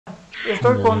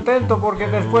Estoy contento porque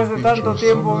después de tanto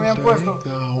tiempo me han puesto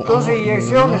 12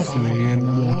 inyecciones.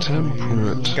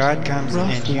 God comes in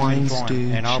human form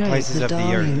in all places of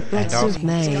the earth, and all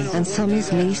May, and some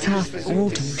his lease hath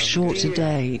all too short to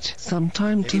date.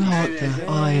 Sometime too hot the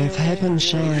eye of heaven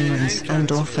shines,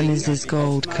 and often is his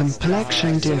gold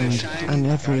complexion dimmed, and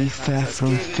every fair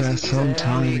from fair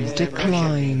sometime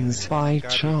declines by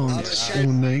chance. Or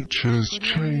nature's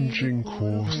changing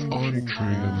course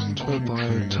undreamed, or by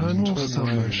eternal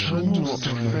summation not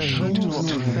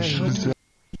fade.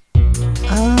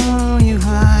 Oh, you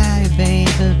high,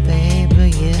 baby,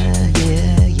 baby,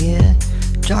 yeah.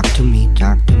 Talk to me.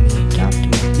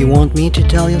 You want me to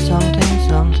tell you something?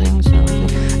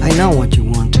 I know what you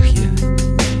want to hear.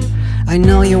 I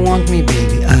know you want me,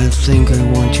 baby. I think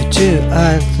I want you too.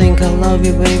 I think I love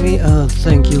you, baby. I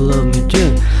think you love me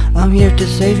too. I'm here to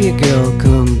save you, girl.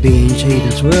 Come be in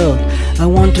Shadow's world. I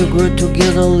want to grow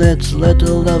together. Let's let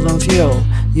the love unfurl.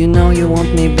 You know you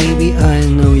want me, baby. I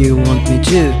know you want me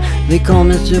too. They call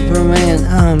me Superman.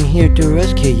 I'm here to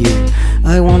rescue you.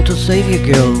 I want to save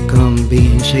you, girl. Come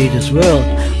be in Shadow's world.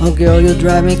 Oh, girl, you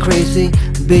drive me crazy.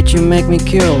 Bitch, you make me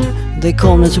kill. They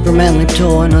call me Superman, lip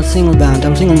toe, and a single bound.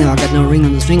 I'm single now, got no ring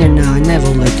on this finger now. I never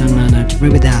let another to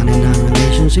bring me down in a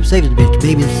relationship. Save it, bitch,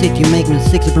 baby, sit. You make me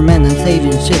sick, Superman, and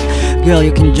saving shit. Girl,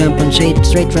 you can jump on shade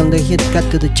straight from the hit, cut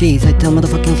to the cheese. I tell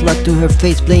motherfucking slut to her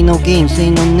face, play no games, say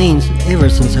no names. Ever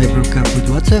since I broke up with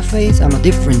what's her face, I'm a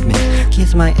different man.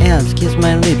 Kiss my ass, kiss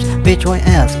my lips, bitch, why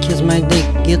ass? Kiss my dick,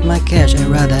 get my cash. I'd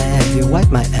rather have you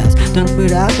wipe my ass. Don't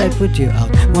put out, I put you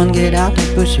out. Won't get out,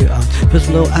 I push you out. Put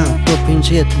slow out, popping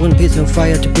shit, one piece of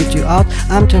fire to put you out.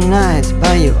 I'm too nice,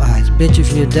 buy your eyes, bitch.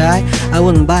 If you die, I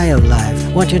wouldn't buy your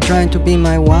life. What, you trying to be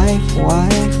my wife?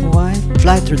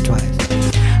 Fly through twice.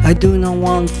 I do know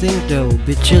one thing though,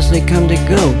 bitches they come they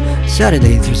go.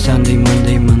 Saturday through Sunday,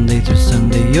 Monday through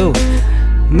Sunday, yo.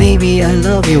 Maybe I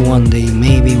love you one day,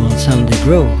 maybe we'll someday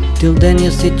grow. Till then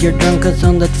you sit your drunkards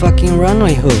on that fucking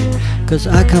runway, ho. Cause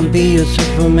I can be your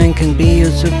Superman, can be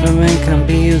your Superman, can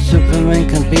be your Superman,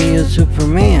 can be your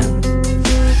Superman.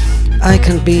 I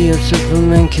can be your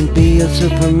Superman, can be your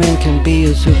Superman, can be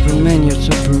your Superman, your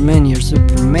Superman, your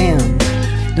Superman.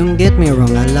 Don't get me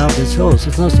wrong, I love this host.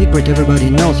 It's no secret, everybody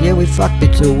knows. Yeah, we fucked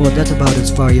it too, well that's about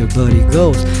as far your buddy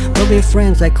goes. We'll be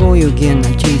friends, I call you again,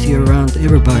 I chase you around,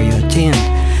 everybody attend.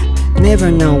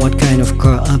 Never know what kind of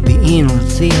car I'll be in,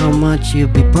 let's see how much you'll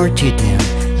be partied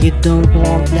in. You don't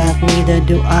want that, neither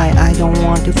do I don't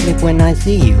want to flip when I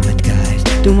see you with guys.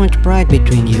 Too much pride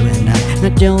between you and I.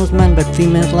 Not jealous man, but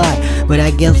females lie. But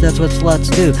I guess that's what sluts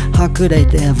do. How could I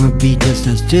ever be just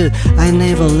as two? I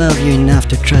never loved you enough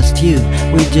to trust you.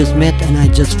 We just met and I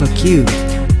just fuck you.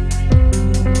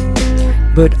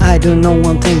 But I do know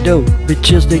one thing though,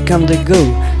 bitches they come they go.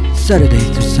 Saturday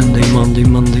through Sunday,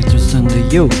 Monday through Sunday,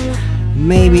 yo.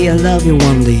 Maybe I love you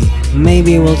one day,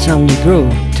 maybe we'll someday grow.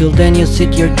 Till then you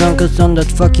sit your drunkards on that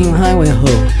fucking highway,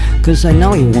 ho. Cause I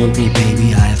know you want me,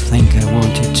 baby, I think I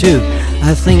want you too.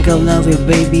 I think I love you,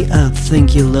 baby, I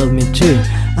think you love me too.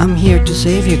 I'm here to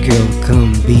save you, girl,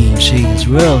 come be in Shadow's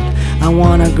world. I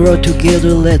wanna grow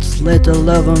together, let's let the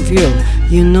love unfurl.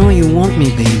 You know you want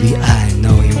me, baby, I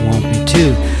know you want me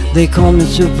too. They call me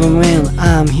Superman,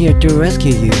 I'm here to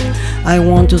rescue you. I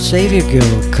want to save you,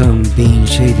 girl, come be in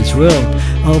Shadow's world.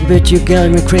 Oh bitch, you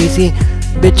got me crazy,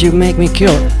 bitch you make me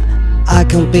kill. I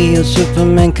can be a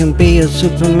Superman, can be a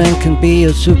Superman, can be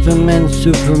a Superman,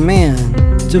 Superman.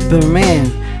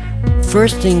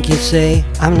 First thing you say,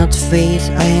 I'm not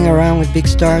phased, I hang around with big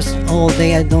stars all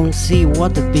day. I don't see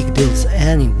what the big deal's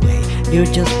anyway. You're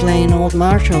just plain old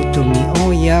Marshall to me. Oh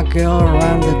yeah, girl,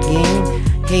 around that game.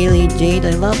 Haley Jade,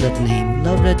 I love that name,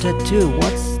 love that tattoo.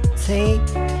 What's say?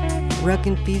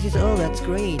 Rockin' pieces, oh that's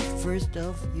great. First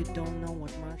off, you don't know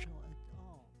what Marshall